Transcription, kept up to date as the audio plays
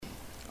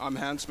I'm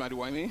Hans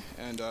Maduwaimi,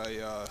 and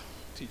I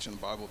teach in the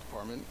Bible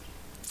department.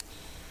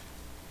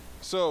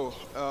 So,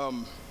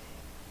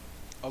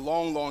 a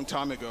long, long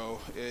time ago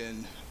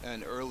in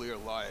an earlier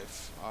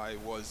life, I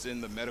was in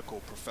the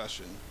medical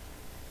profession.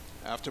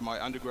 After my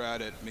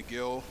undergrad at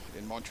McGill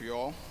in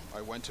Montreal,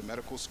 I went to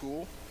medical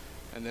school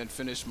and then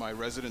finished my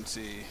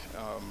residency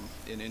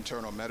in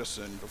internal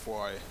medicine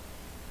before I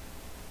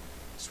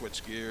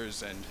switched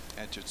gears and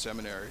entered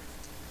seminary.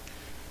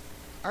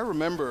 I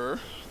remember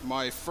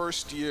my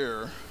first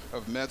year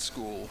of med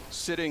school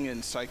sitting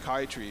in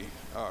psychiatry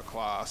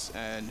class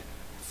and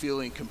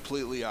feeling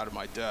completely out of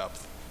my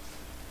depth.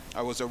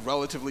 I was a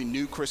relatively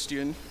new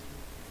Christian,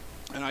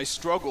 and I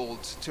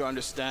struggled to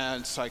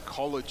understand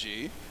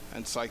psychology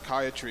and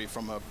psychiatry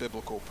from a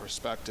biblical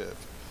perspective.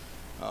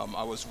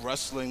 I was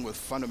wrestling with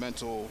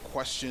fundamental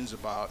questions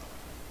about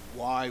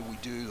why we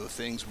do the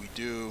things we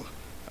do,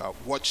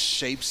 what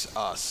shapes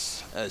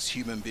us as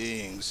human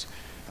beings,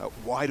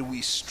 why do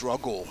we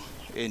struggle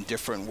in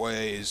different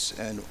ways,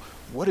 and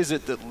what is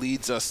it that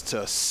leads us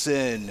to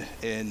sin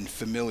in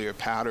familiar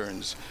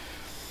patterns?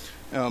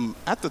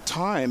 At the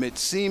time, it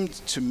seemed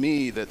to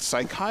me that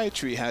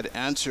psychiatry had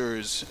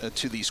answers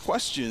to these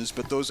questions,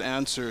 but those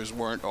answers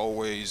weren't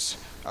always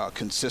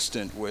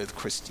consistent with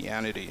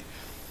Christianity.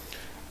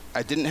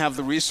 I didn't have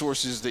the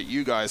resources that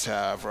you guys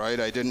have,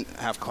 right? I didn't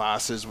have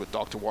classes with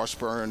Dr.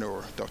 Washburn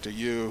or Dr.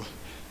 Yu.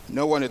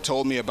 No one had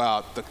told me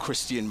about the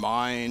Christian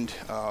mind,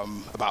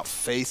 about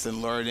faith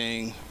and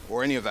learning,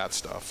 or any of that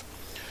stuff.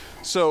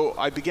 So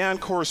I began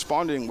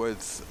corresponding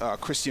with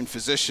Christian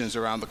physicians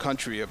around the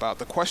country about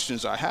the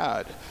questions I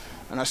had,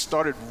 and I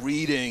started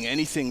reading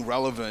anything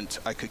relevant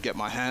I could get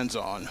my hands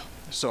on.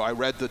 So I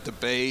read the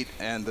debate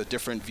and the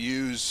different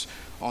views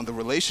on the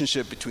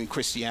relationship between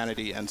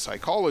Christianity and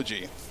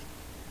psychology.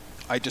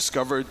 I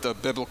discovered the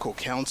biblical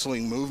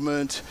counseling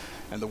movement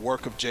and the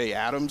work of Jay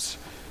Adams.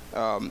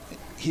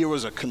 He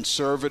was a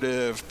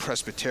conservative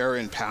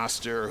Presbyterian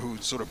pastor who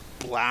sort of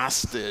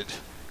blasted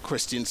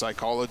Christian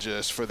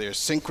psychologists for their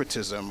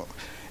syncretism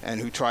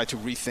and who tried to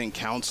rethink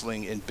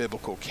counseling in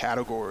biblical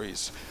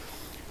categories.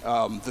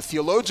 The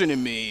theologian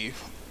in me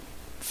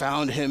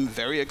found him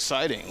very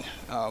exciting.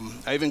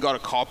 I even got a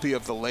copy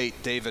of the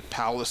late David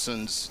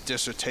Powlison's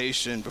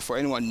dissertation before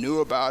anyone knew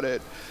about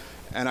it,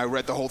 and I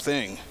read the whole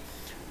thing.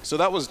 So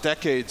that was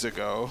decades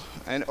ago,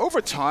 and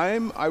over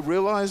time I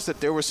realized that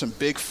there were some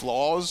big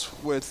flaws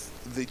with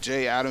the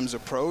Jay Adams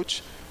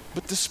approach,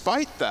 but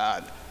despite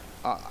that,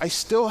 I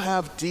still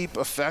have deep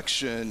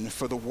affection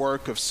for the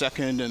work of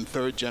second and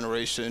third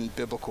generation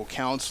biblical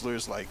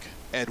counselors like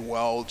Ed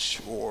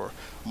Welch or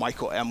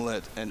Michael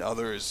Emlet and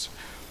others.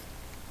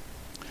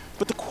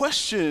 But the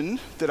question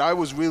that I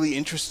was really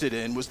interested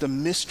in was the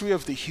mystery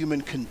of the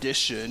human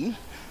condition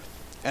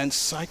and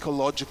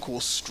psychological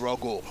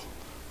struggle.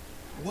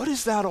 What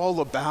is that all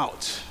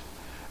about?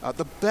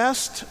 The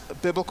best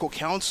biblical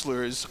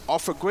counselors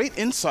offer great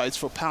insights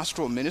for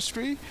pastoral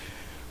ministry,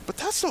 but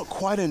that's not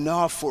quite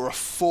enough for a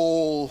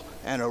full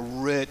and a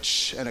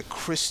rich and a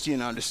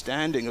Christian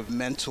understanding of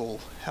mental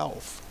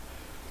health.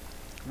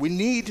 We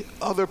need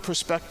other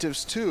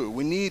perspectives too.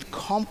 We need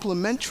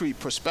complementary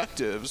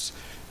perspectives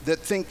that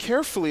think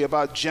carefully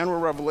about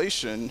general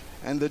revelation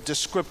and the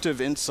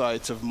descriptive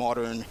insights of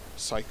modern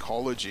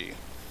psychology.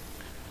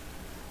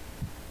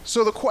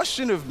 So the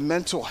question of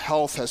mental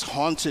health has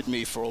haunted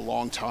me for a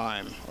long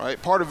time, right?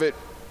 Part of it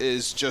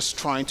is just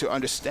trying to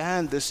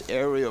understand this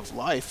area of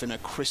life in a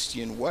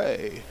Christian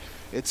way.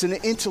 It's an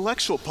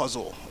intellectual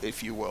puzzle,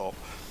 if you will.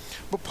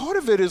 But part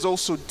of it is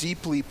also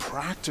deeply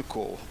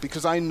practical,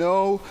 because I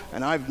know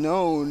and I've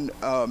known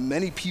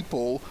many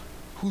people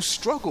who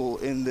struggle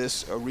in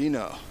this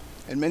arena,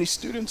 and many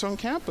students on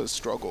campus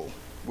struggle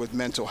with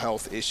mental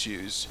health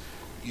issues.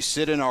 You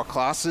sit in our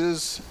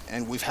classes,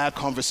 and we've had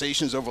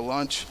conversations over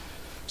lunch.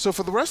 So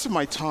for the rest of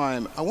my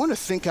time, I want to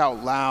think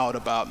out loud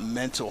about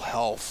mental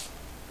health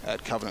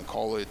at Covenant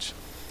College.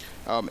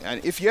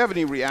 And if you have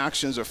any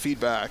reactions or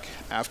feedback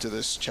after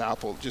this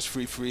chapel, just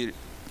feel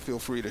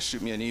free to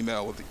shoot me an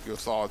email with your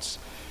thoughts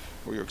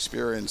or your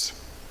experience.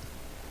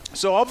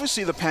 So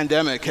obviously the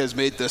pandemic has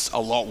made this a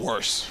lot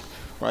worse,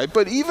 right?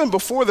 But even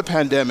before the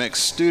pandemic,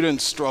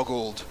 students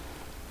struggled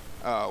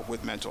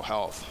with mental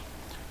health.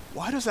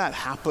 Why does that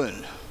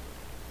happen?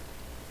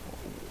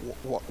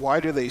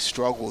 Why do they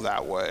struggle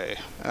that way?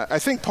 I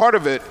think part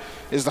of it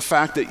is the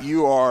fact that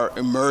you are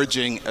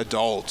emerging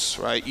adults,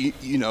 right?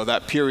 You know,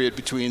 that period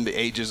between the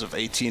ages of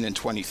 18 and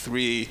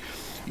 23,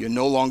 you're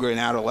no longer an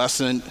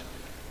adolescent,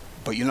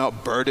 but you're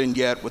not burdened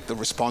yet with the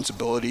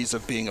responsibilities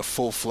of being a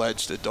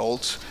full-fledged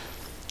adult.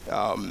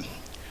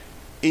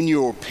 In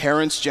your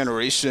parents'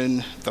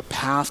 generation, the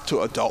path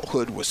to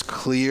adulthood was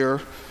clear.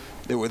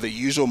 There were the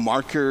usual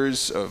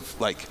markers of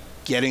like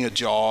getting a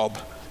job,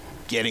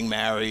 getting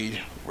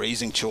married,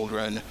 raising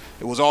children.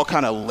 It was all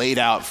kind of laid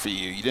out for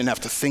you. You didn't have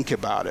to think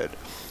about it.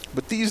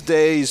 But these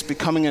days,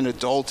 becoming an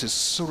adult is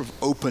sort of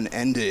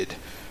open-ended.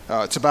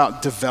 It's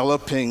about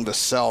developing the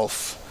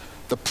self.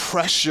 The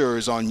pressure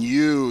is on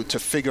you to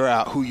figure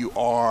out who you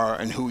are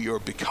and who you're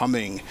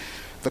becoming.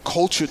 The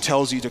culture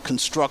tells you to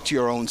construct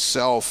your own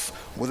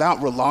self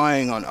without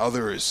relying on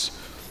others.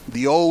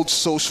 The old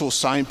social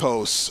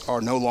signposts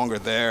are no longer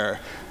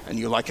there, and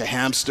you're like a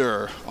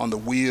hamster on the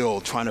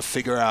wheel trying to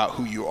figure out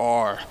who you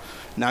are.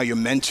 Now your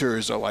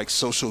mentors are like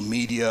social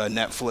media,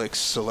 Netflix,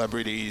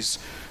 celebrities.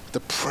 The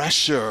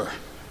pressure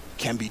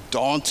can be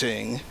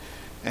daunting,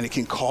 and it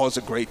can cause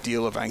a great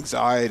deal of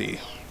anxiety.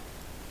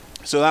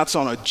 So that's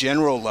on a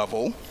general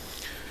level.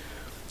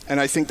 And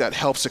I think that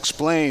helps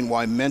explain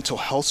why mental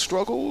health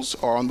struggles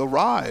are on the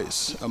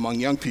rise among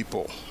young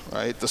people,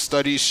 right? The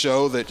studies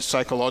show that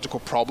psychological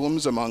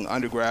problems among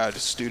undergrad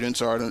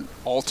students are at an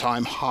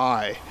all-time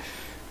high.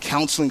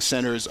 Counseling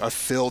centers are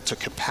filled to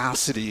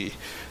capacity.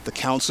 The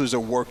counselors are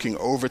working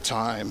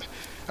overtime.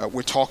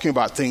 We're talking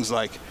about things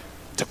like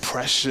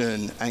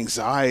depression,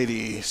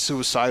 anxiety,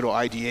 suicidal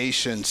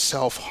ideation,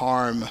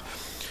 self-harm.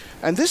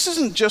 And this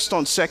isn't just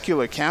on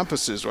secular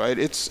campuses, right?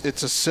 It's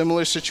a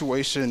similar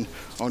situation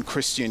on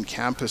Christian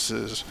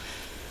campuses.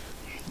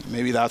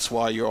 Maybe that's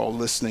why you're all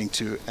listening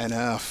to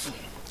NF.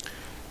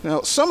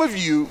 Now, some of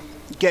you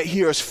get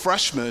here as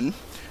freshmen,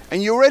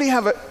 and you've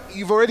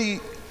already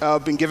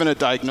been given a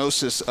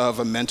diagnosis of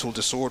a mental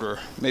disorder.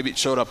 Maybe it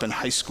showed up in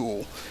high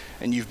school,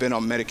 and you've been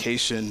on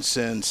medication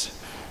since.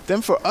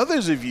 Then for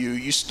others of you,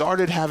 you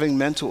started having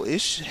mental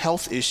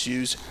health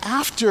issues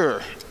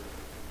after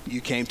you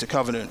came to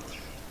Covenant.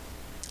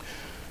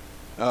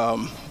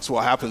 That's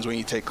what happens when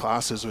you take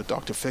classes with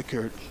Dr.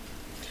 Fickert.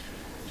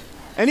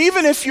 And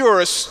even if you're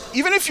a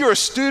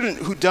student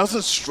who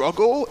doesn't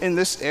struggle in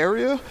this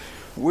area,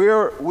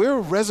 we're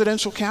a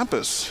residential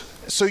campus.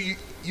 So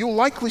you'll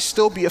likely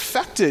still be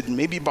affected,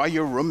 maybe by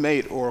your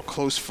roommate or a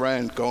close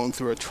friend going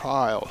through a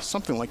trial,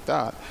 something like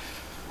that.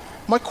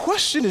 My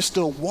question is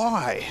still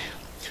why?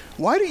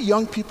 Why do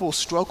young people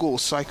struggle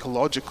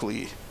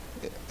psychologically?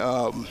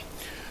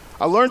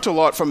 I learned a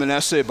lot from an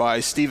essay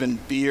by Stephen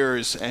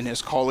Beers and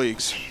his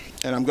colleagues,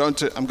 and I'm going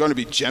to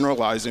be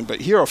generalizing,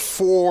 but here are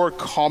 4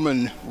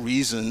 common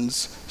reasons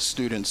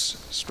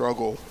students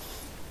struggle.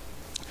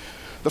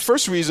 The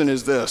first reason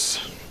is this.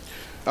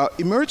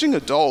 Emerging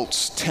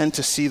adults tend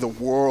to see the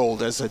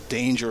world as a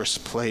dangerous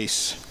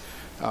place,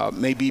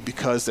 maybe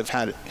because they've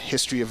had a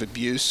history of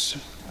abuse,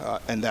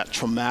 and that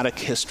traumatic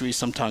history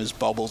sometimes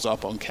bubbles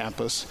up on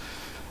campus.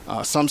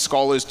 Some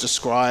scholars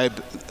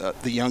describe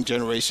the young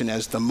generation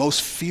as the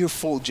most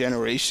fearful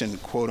generation,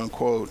 quote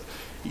unquote.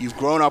 You've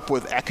grown up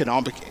with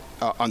economic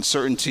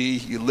uncertainty,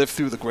 you lived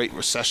through the Great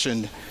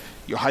Recession,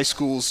 your high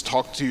schools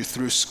talked you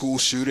through school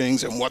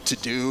shootings and what to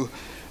do,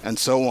 and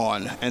so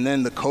on. And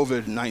then the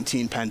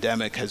COVID-19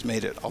 pandemic has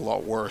made it a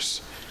lot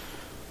worse.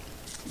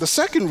 The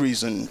second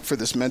reason for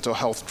this mental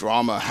health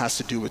drama has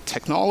to do with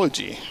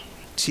technology.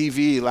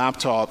 TV,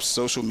 laptops,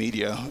 social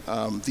media,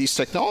 these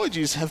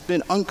technologies have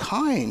been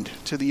unkind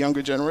to the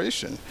younger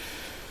generation.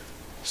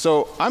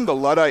 So I'm the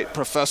Luddite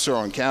professor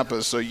on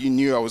campus, so you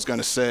knew I was going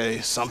to say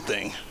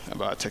something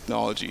about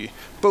technology.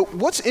 But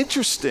what's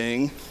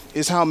interesting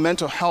is how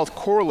mental health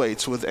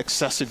correlates with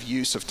excessive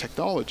use of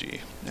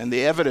technology. And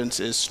the evidence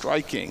is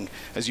striking,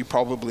 as you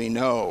probably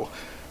know.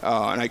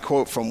 And I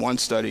quote from one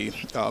study,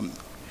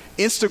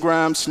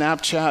 Instagram,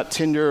 Snapchat,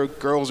 Tinder,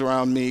 Girls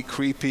Around Me,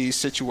 Creepy,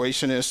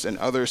 Situationist, and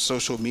other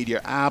social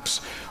media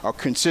apps are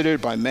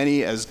considered by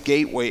many as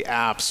gateway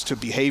apps to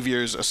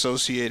behaviors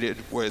associated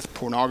with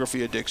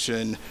pornography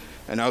addiction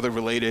and other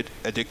related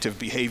addictive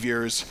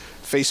behaviors.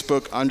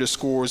 Facebook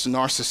underscores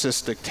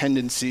narcissistic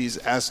tendencies,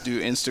 as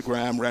do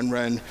Instagram,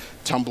 RenRen,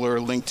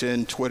 Tumblr,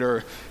 LinkedIn,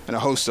 Twitter, and a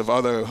host of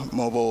other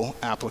mobile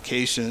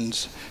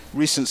applications.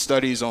 Recent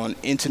studies on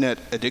internet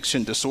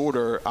addiction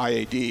disorder,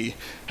 IAD,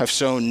 have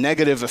shown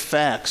negative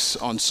effects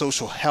on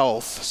social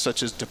health,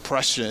 such as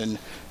depression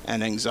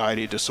and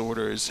anxiety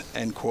disorders,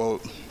 end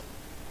quote.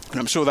 And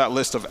I'm sure that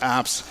list of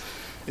apps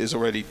is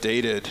already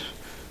dated.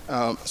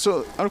 And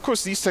of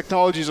course, these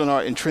technologies are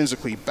not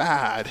intrinsically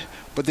bad,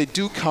 but they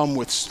do come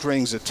with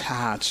strings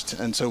attached,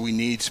 and so we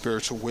need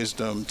spiritual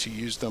wisdom to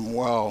use them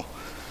well.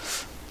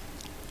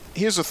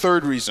 Here's a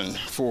third reason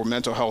for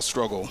mental health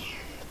struggle.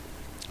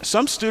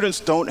 Some students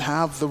don't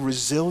have the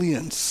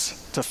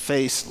resilience to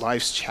face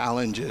life's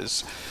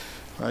challenges,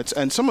 right?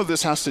 And some of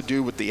this has to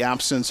do with the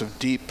absence of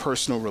deep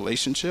personal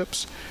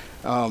relationships.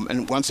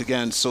 And once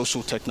again,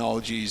 social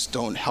technologies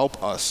don't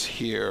help us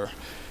here.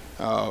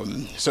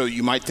 So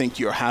you might think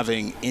you're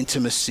having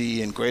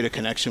intimacy and greater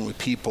connection with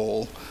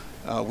people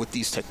with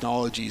these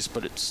technologies,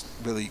 but it's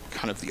really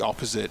kind of the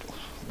opposite.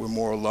 We're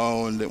more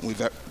alone than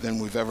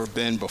we've ever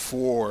been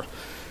before.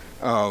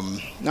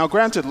 Now,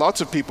 granted,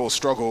 lots of people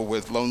struggle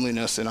with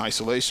loneliness and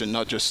isolation,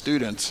 not just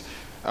students,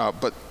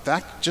 but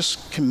that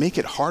just can make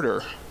it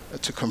harder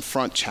to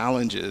confront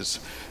challenges.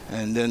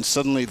 And then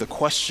suddenly the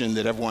question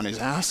that everyone is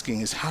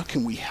asking is, how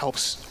can we help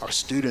our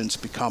students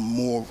become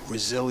more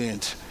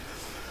resilient?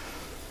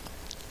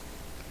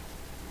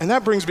 And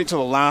that brings me to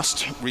the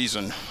last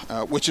reason,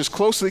 which is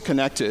closely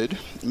connected.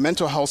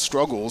 Mental health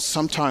struggles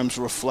sometimes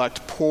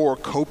reflect poor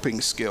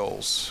coping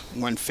skills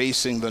when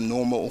facing the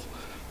normal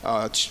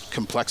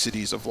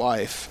complexities of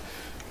life.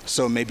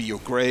 So maybe your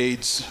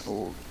grades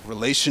or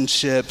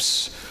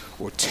relationships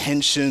or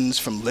tensions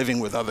from living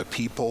with other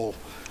people.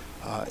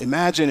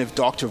 Imagine if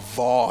Dr.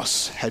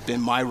 Voss had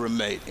been my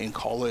roommate in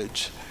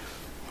college.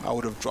 I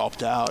would have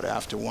dropped out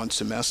after one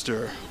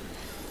semester.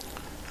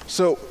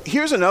 So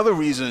here's another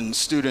reason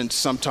students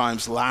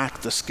sometimes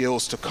lack the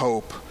skills to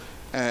cope.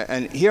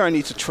 And here I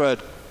need to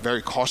tread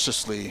very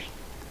cautiously.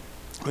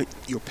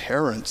 Your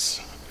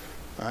parents.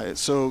 Right?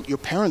 So your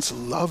parents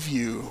love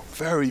you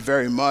very,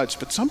 very much,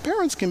 but some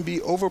parents can be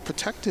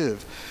overprotective.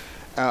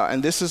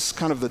 And this is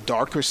kind of the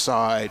darker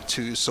side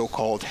to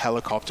so-called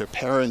helicopter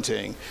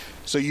parenting.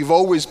 So you've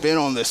always been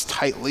on this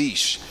tight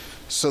leash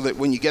so that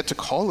when you get to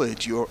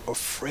college, you're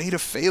afraid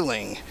of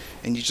failing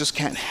and you just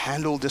can't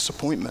handle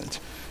disappointment.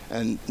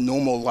 And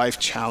normal life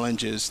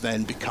challenges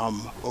then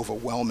become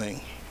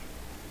overwhelming.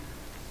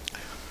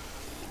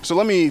 So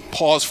let me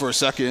pause for a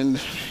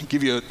second,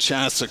 give you a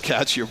chance to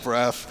catch your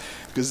breath,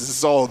 because this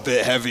is all a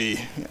bit heavy.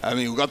 I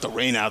mean, we got the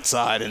rain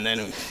outside and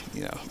then,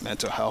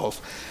 mental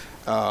health.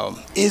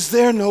 Is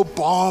there no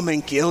balm in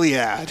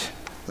Gilead?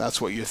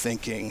 That's what you're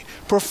thinking.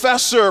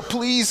 Professor,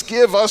 please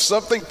give us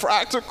something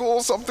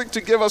practical, something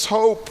to give us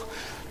hope.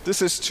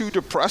 This is too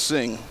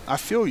depressing. I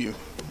feel you,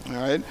 all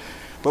right?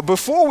 But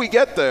before we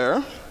get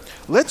there,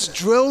 let's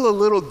drill a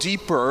little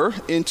deeper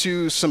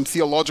into some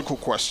theological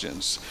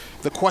questions,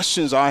 the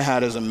questions I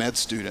had as a med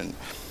student.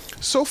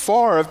 So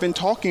far, I've been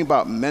talking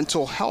about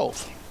mental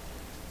health.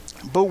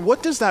 But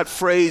what does that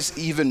phrase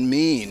even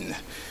mean?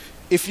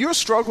 If you're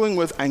struggling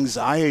with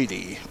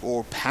anxiety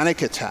or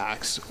panic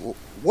attacks,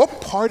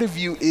 what part of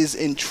you is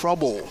in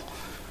trouble?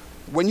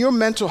 When your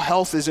mental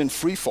health is in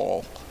free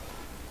fall,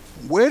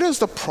 where does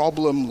the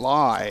problem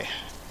lie?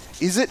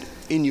 Is it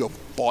in your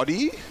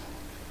body?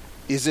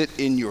 Is it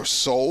in your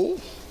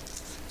soul?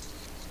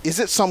 Is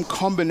it some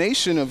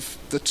combination of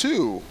the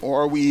two?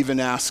 Or are we even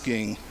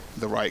asking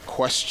the right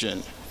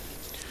question?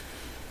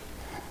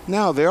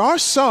 Now, there are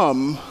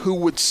some who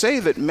would say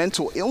that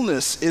mental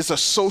illness is a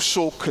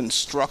social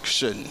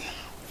construction.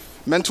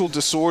 Mental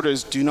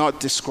disorders do not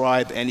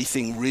describe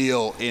anything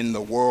real in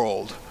the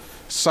world.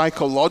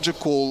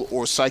 Psychological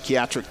or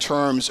psychiatric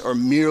terms are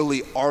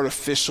merely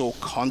artificial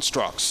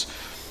constructs.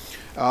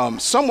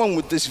 Someone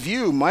with this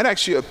view might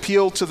actually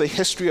appeal to the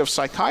history of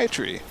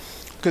psychiatry,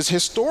 because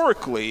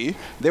historically,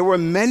 there were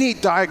many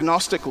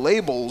diagnostic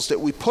labels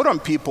that we put on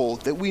people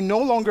that we no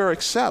longer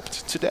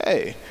accept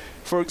today.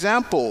 For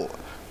example,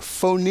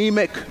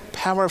 phonemic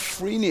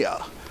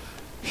paraphrenia,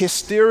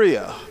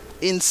 hysteria,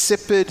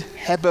 insipid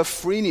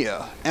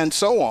hebephrenia, and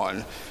so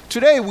on.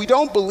 Today, we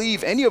don't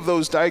believe any of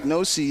those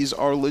diagnoses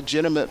are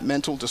legitimate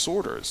mental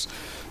disorders.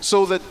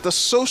 So that the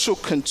social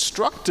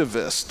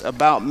constructivist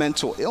about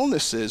mental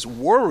illnesses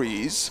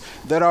worries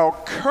that our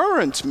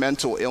current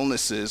mental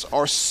illnesses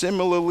are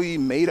similarly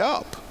made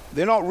up.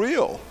 They're not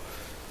real.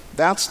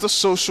 That's the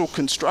social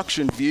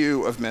construction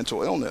view of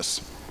mental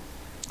illness.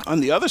 On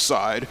the other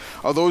side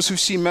are those who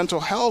see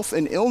mental health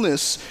and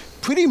illness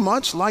pretty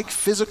much like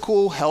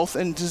physical health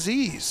and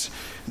disease.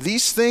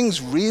 These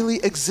things really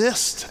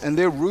exist, and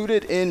they're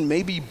rooted in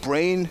maybe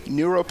brain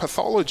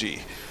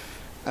neuropathology.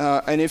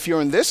 And if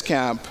you're in this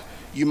camp,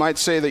 you might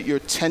say that your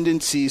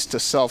tendencies to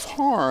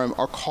self-harm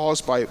are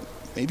caused by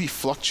maybe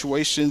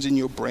fluctuations in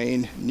your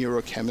brain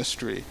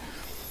neurochemistry.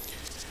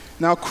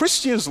 Now,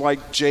 Christians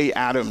like Jay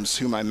Adams,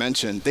 whom I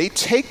mentioned, they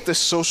take the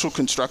social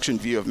construction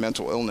view of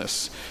mental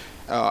illness.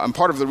 And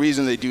part of the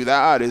reason they do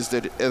that is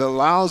that it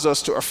allows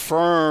us to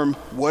affirm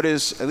what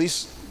is, at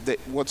least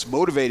what's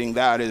motivating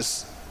that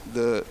is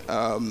the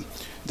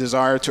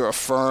desire to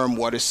affirm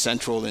what is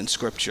central in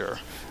Scripture,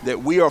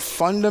 that we are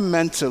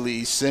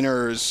fundamentally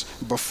sinners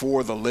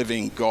before the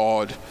living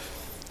God.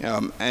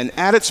 And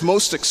at its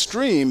most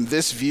extreme,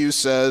 this view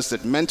says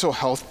that mental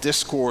health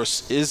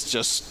discourse is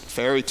just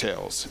fairy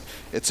tales.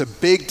 It's a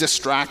big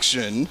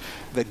distraction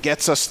that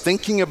gets us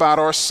thinking about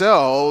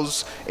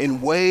ourselves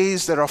in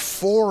ways that are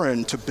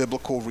foreign to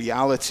biblical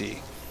reality.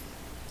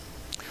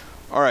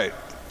 All right,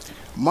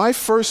 my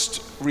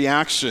first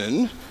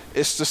reaction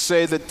is to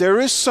say that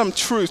there is some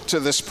truth to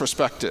this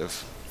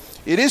perspective.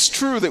 It is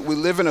true that we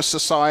live in a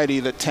society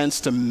that tends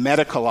to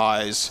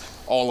medicalize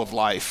all of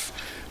life.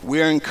 We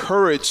are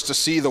encouraged to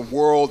see the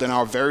world and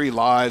our very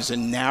lives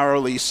in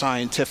narrowly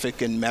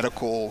scientific and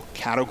medical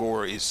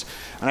categories.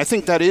 And I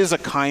think that is a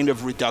kind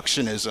of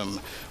reductionism,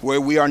 where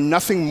we are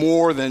nothing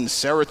more than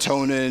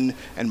serotonin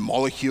and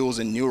molecules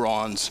and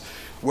neurons,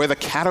 where the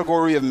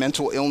category of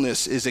mental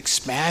illness is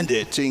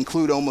expanded to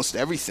include almost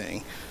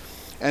everything.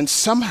 And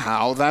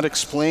somehow that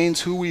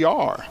explains who we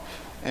are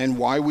and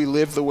why we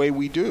live the way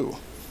we do.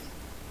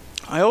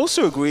 I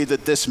also agree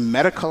that this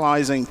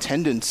medicalizing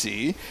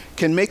tendency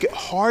can make it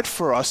hard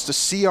for us to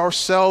see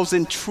ourselves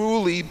in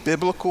truly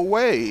biblical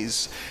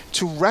ways,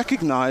 to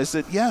recognize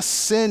that, yes,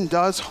 sin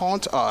does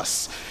haunt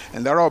us,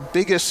 and that our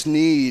biggest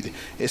need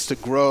is to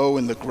grow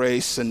in the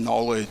grace and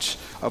knowledge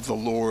of the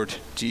Lord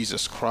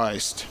Jesus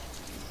Christ.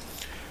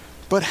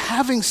 But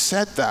having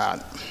said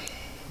that,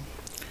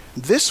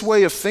 this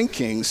way of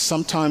thinking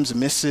sometimes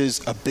misses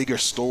a bigger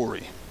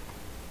story.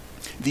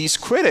 These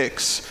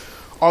critics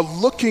are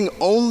looking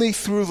only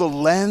through the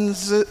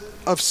lens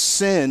of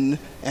sin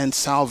and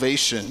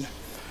salvation.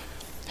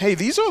 Hey,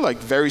 these are like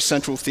very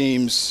central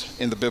themes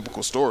in the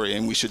biblical story,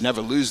 and we should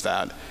never lose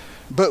that.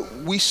 But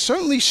we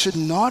certainly should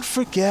not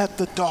forget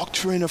the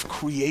doctrine of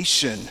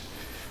creation.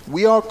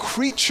 We are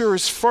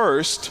creatures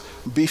first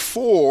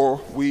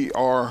before we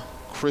are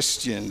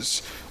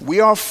Christians. We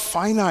are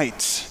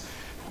finite.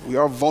 We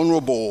are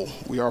vulnerable.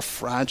 We are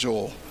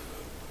fragile.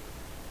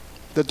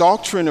 The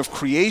doctrine of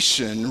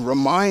creation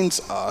reminds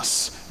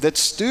us that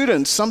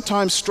students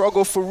sometimes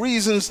struggle for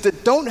reasons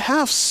that don't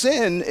have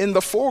sin in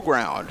the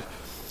foreground.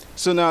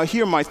 So now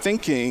here my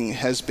thinking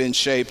has been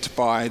shaped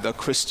by the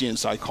Christian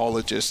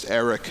psychologist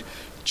Eric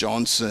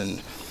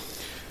Johnson.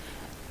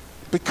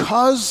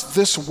 Because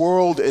this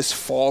world is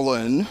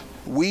fallen,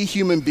 we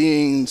human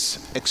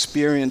beings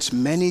experience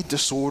many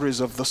disorders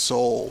of the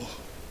soul.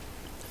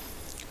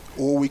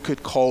 Or we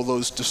could call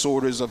those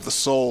disorders of the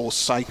soul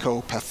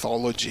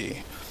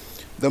psychopathology.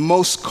 The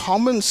most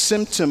common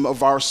symptom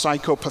of our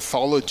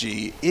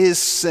psychopathology is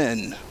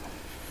sin.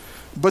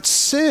 But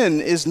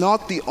sin is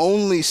not the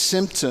only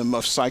symptom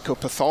of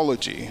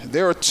psychopathology.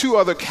 There are two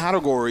other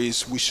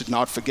categories we should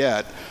not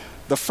forget.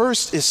 The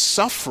first is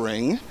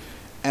suffering,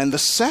 and the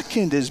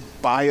second is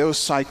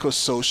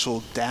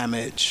biopsychosocial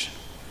damage.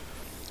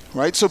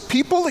 Right? So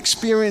people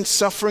experience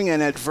suffering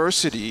and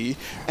adversity,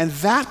 and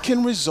that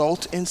can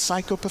result in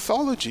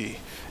psychopathology,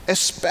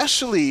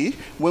 especially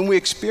when we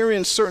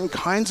experience certain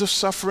kinds of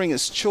suffering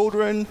as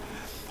children,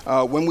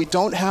 when we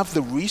don't have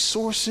the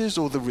resources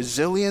or the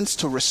resilience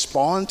to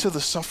respond to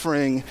the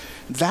suffering.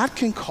 That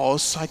can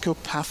cause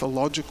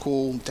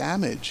psychopathological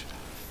damage.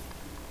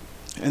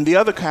 And the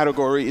other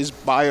category is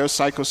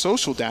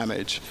biopsychosocial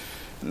damage.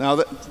 Now,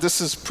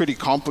 this is pretty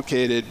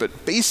complicated,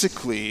 but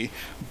basically,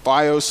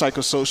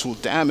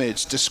 biopsychosocial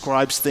damage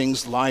describes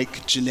things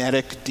like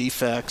genetic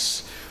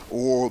defects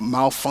or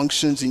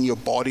malfunctions in your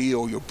body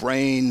or your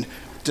brain,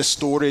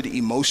 distorted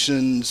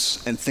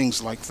emotions, and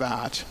things like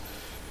that.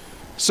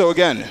 So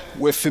again,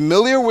 we're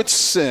familiar with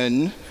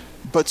sin,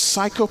 but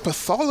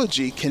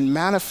psychopathology can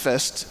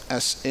manifest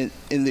as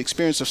in the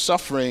experience of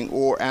suffering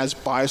or as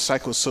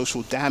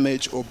biopsychosocial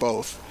damage or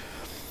both.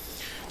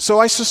 So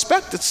I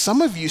suspect that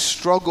some of you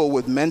struggle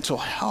with mental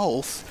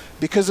health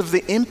because of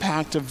the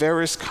impact of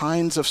various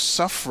kinds of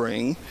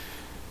suffering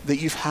that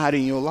you've had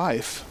in your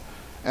life.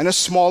 And a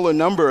smaller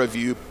number of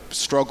you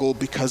struggle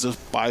because of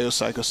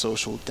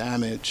biopsychosocial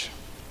damage.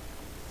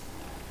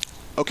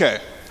 Okay,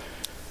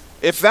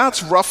 if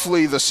that's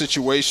roughly the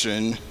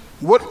situation,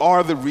 what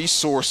are the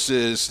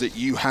resources that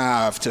you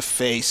have to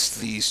face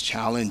these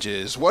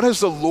challenges? What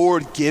has the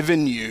Lord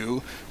given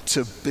you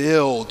to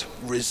build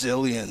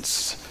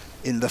resilience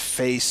in the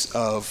face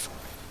of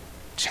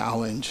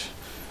challenge?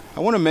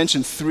 I want to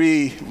mention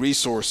three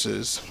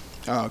resources: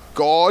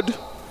 God,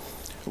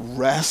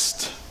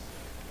 rest,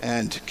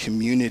 and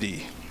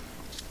community.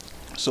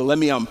 So let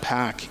me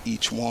unpack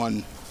each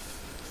one.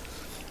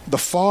 The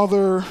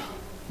Father,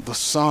 the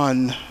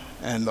Son,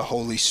 and the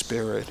Holy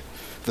Spirit.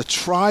 The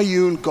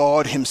triune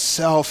God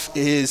himself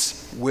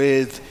is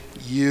with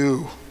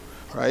you,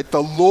 right?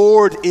 The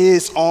Lord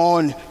is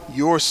on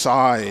your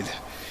side.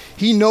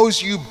 He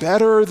knows you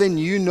better than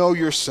you know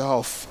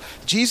yourself.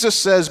 Jesus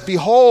says,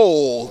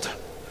 "Behold,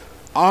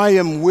 I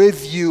am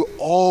with you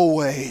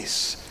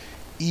always,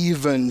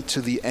 even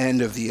to the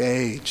end of the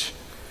age."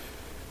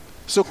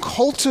 So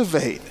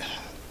cultivate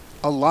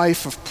a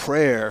life of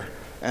prayer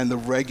and the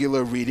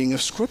regular reading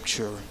of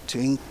Scripture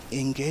to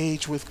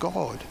engage with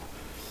God.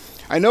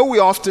 I know we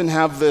often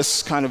have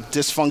this kind of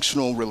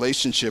dysfunctional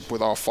relationship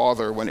with our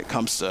Father when it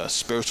comes to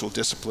spiritual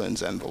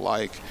disciplines and the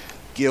like,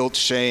 guilt,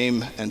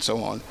 shame, and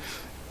so on.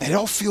 It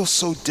all feels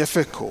so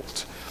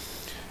difficult.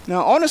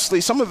 Now,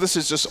 honestly, some of this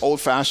is just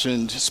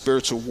old-fashioned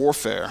spiritual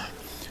warfare.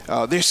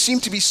 There seem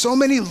to be so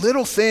many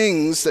little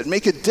things that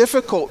make it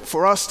difficult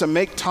for us to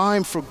make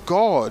time for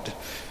God.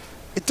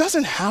 It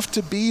doesn't have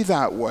to be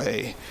that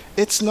way.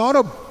 It's not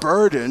a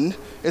burden.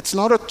 It's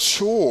not a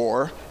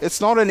chore.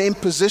 It's not an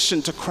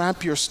imposition to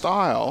cramp your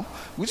style.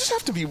 We just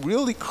have to be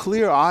really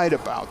clear-eyed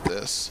about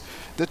this.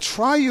 The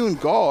triune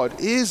God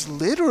is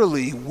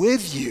literally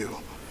with you.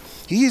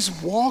 He's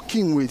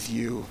walking with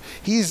you.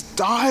 He's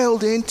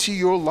dialed into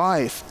your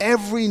life,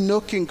 every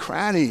nook and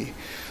cranny.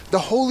 The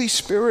Holy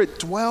Spirit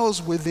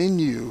dwells within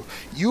you.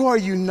 You are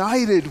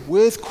united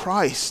with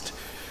Christ.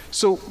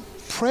 So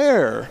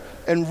prayer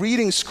and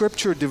reading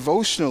Scripture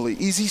devotionally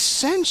is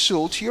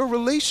essential to your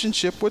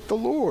relationship with the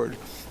Lord.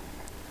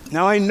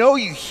 Now, I know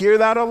you hear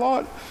that a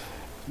lot.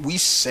 We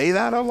say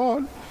that a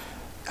lot.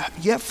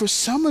 Yet for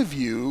some of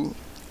you,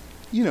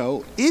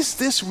 is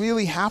this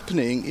really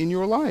happening in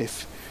your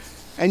life?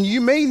 And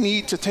you may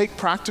need to take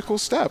practical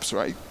steps,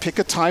 right? Pick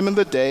a time in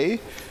the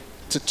day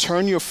to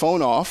turn your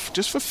phone off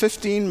just for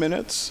 15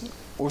 minutes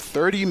or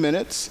 30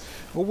 minutes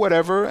or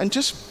whatever, and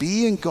just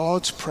be in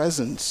God's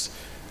presence.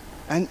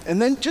 And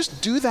then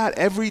just do that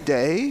every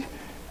day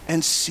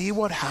and see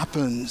what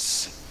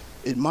happens.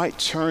 It might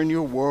turn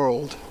your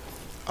world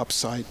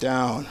upside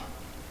down.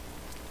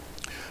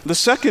 The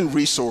second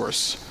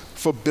resource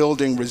for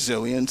building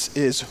resilience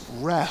is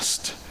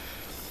rest.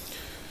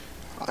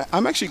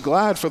 I'm actually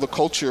glad for the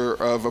culture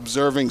of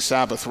observing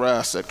Sabbath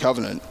rest at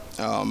Covenant.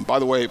 By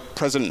the way,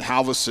 President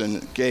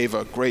Halverson gave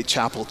a great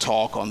chapel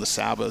talk on the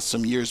Sabbath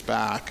some years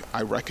back.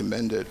 I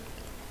recommend it.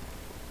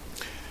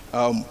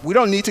 We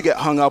don't need to get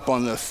hung up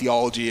on the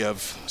theology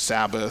of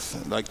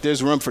Sabbath. Like,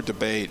 there's room for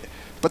debate.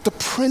 But the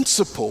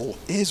principle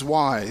is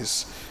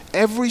wise.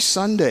 Every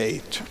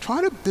Sunday,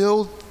 try to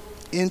build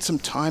in some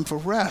time for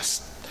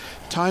rest.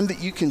 Time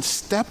that you can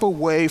step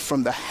away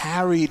from the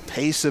harried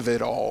pace of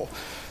it all.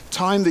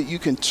 Time that you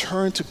can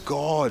turn to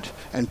God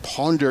and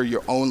ponder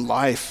your own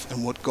life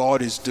and what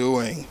God is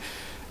doing.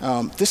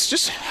 This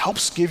just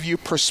helps give you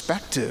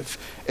perspective.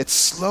 It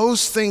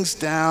slows things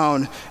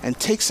down and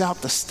takes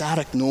out the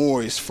static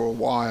noise for a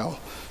while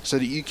so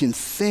that you can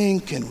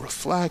think and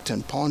reflect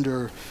and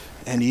ponder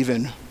and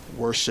even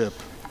worship.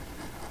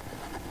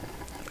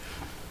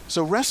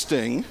 So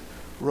resting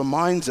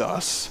reminds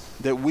us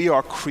that we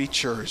are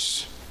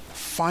creatures,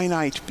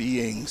 finite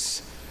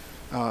beings.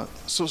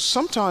 So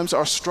sometimes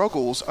our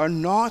struggles are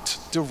not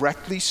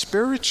directly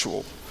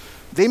spiritual.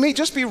 They may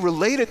just be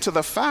related to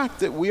the fact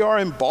that we are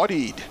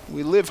embodied.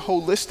 We live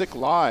holistic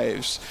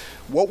lives.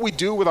 What we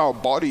do with our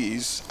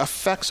bodies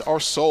affects our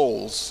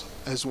souls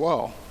as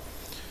well.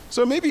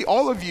 So maybe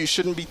all of you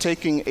shouldn't be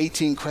taking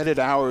 18 credit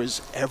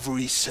hours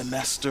every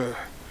semester,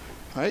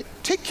 right?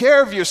 Take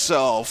care of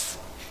yourself.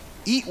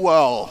 Eat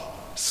well.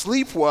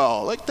 Sleep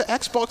well. Like, the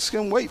Xbox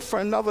can wait for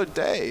another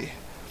day,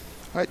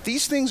 right?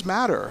 These things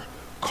matter.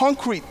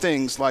 Concrete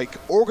things like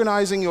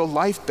organizing your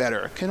life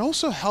better can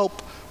also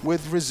help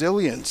with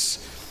resilience.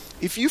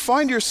 If you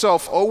find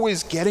yourself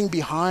always getting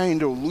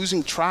behind or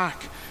losing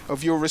track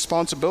of your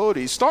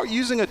responsibilities, start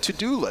using a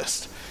to-do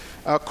list.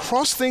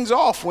 Cross things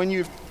off when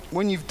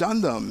you've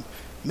done them.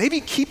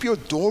 Maybe keep your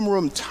dorm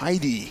room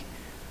tidy.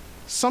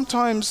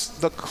 Sometimes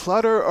the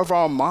clutter of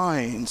our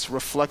minds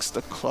reflects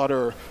the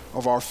clutter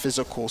of our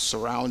physical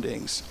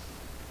surroundings.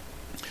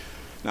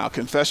 Now,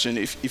 confession,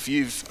 if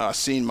you've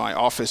seen my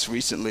office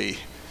recently,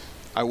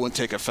 I won't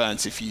take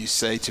offense if you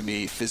say to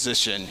me,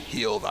 "Physician,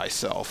 heal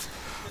thyself."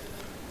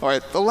 All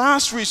right, the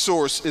last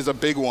resource is a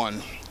big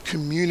one,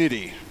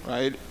 community,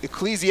 right?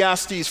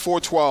 Ecclesiastes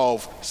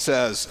 4:12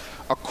 says,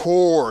 "A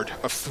cord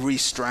of 3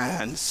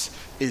 strands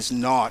is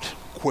not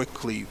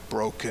quickly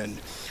broken."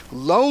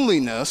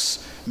 Loneliness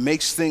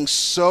makes things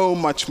so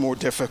much more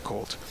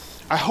difficult.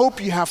 I hope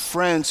you have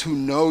friends who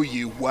know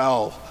you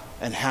well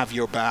and have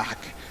your back.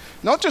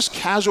 Not just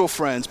casual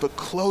friends, but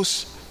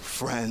close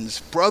friends,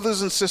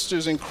 brothers and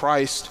sisters in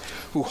Christ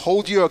who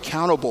hold you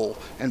accountable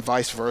and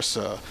vice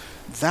versa.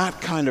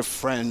 That kind of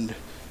friend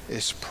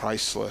is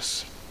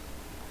priceless.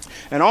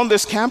 And on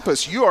this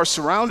campus, you are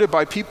surrounded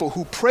by people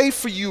who pray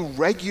for you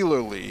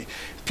regularly,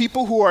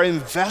 people who are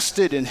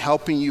invested in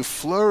helping you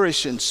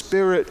flourish in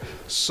spirit,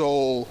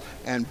 soul,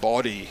 and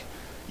body.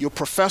 Your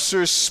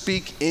professors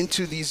speak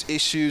into these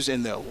issues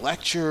in their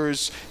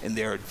lectures, in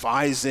their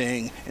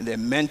advising, in their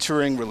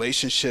mentoring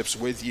relationships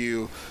with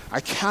you. I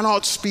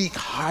cannot speak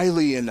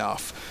highly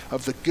enough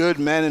of the good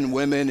men and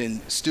women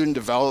in student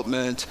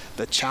development,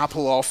 the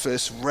chapel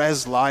office,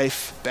 Res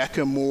Life,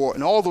 Becca Moore,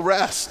 and all the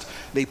rest.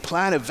 They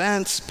plan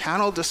events,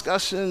 panel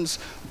discussions,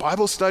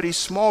 Bible studies,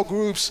 small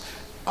groups,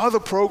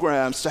 other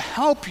programs to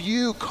help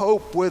you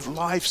cope with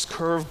life's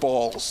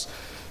curveballs.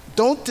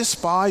 Don't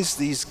despise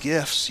these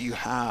gifts you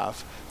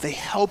have. They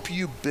help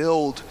you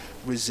build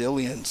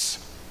resilience.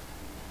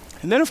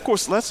 And then, of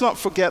course, let's not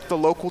forget the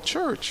local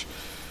church.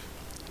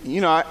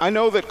 You know, I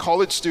know that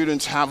college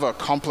students have a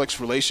complex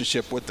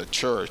relationship with the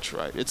church,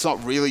 right? It's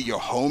not really your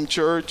home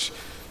church,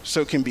 so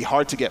it can be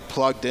hard to get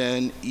plugged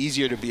in,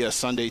 easier to be a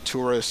Sunday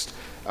tourist.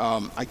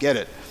 I get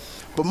it.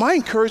 But my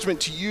encouragement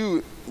to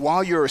you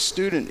while you're a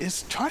student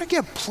is try to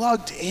get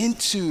plugged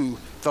into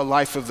the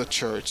life of the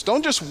church.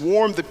 Don't just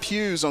warm the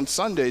pews on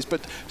Sundays, but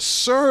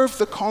serve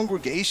the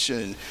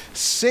congregation,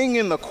 sing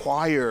in the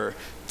choir,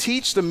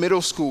 teach the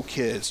middle school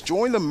kids,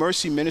 join the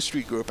Mercy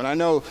Ministry group. And I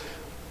know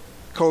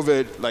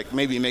COVID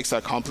maybe makes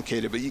that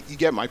complicated, but you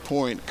get my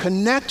point.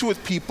 Connect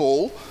with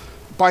people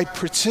by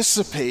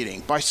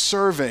participating, by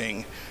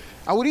serving.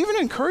 I would even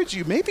encourage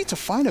you maybe to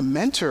find a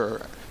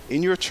mentor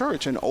in your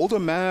church, an older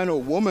man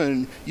or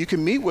woman you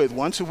can meet with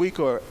once a week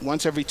or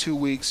once every 2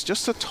 weeks,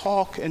 just to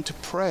talk and to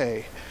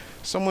pray.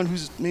 Someone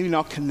who's maybe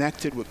not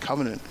connected with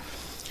Covenant.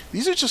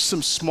 These are just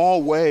some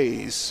small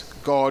ways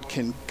God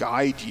can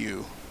guide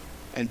you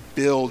and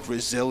build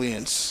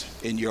resilience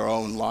in your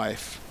own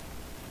life.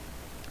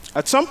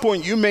 At some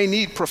point, you may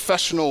need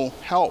professional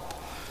help.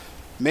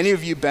 Many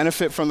of you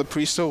benefit from the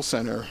Priesthood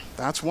Center.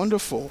 That's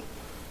wonderful.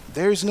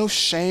 There's no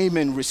shame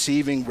in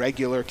receiving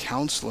regular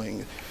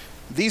counseling.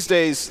 These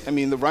days,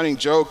 the running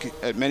joke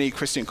at many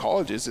Christian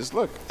colleges is,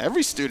 look,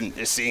 every student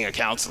is seeing a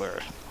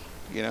counselor,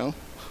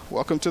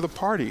 Welcome to the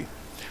party.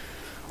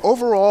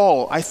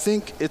 Overall, I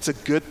think it's a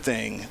good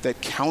thing that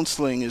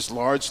counseling is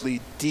largely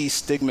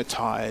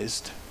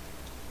destigmatized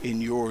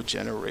in your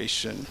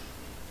generation.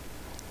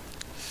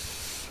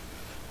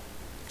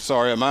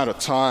 Sorry, I'm out of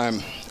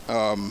time,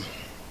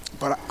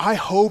 but I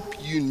hope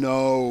you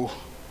know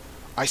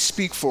I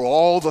speak for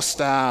all the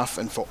staff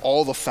and for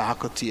all the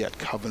faculty at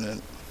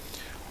Covenant.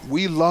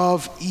 We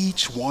love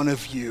each one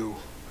of you.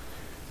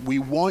 We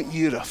want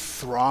you to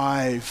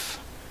thrive.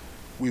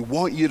 We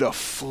want you to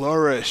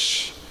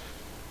flourish.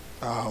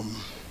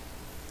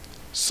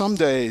 Some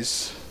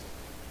days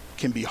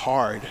can be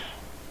hard,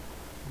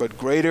 but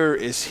greater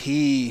is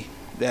He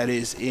that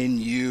is in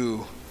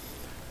you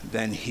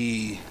than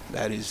he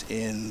that is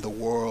in the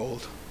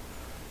world.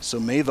 So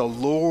may the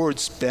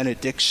Lord's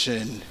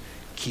benediction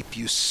keep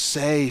you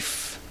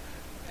safe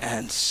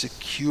and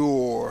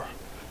secure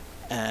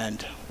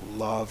and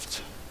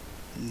loved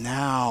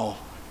now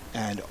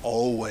and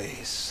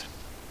always.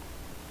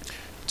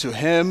 To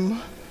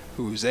Him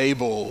who is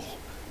able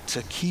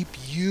to keep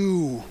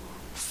you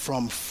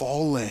from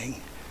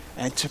falling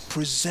and to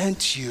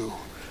present you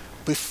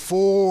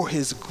before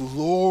His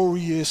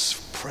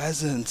glorious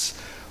presence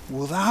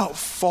without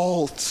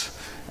fault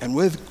and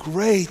with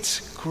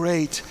great,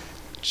 great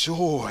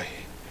joy.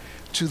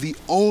 To the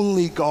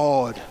only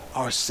God,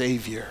 our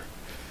Savior,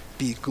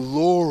 be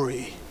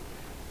glory,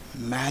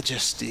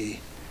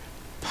 majesty,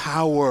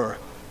 power,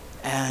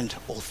 and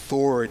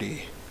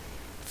authority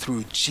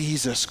through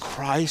Jesus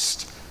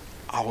Christ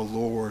our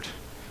Lord,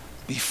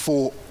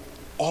 before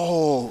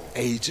all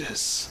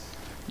ages,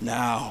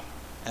 now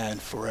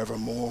and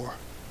forevermore.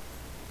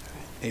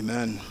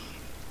 Amen.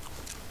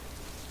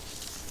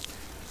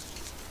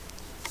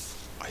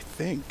 I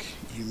think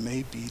you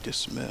may be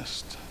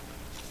dismissed.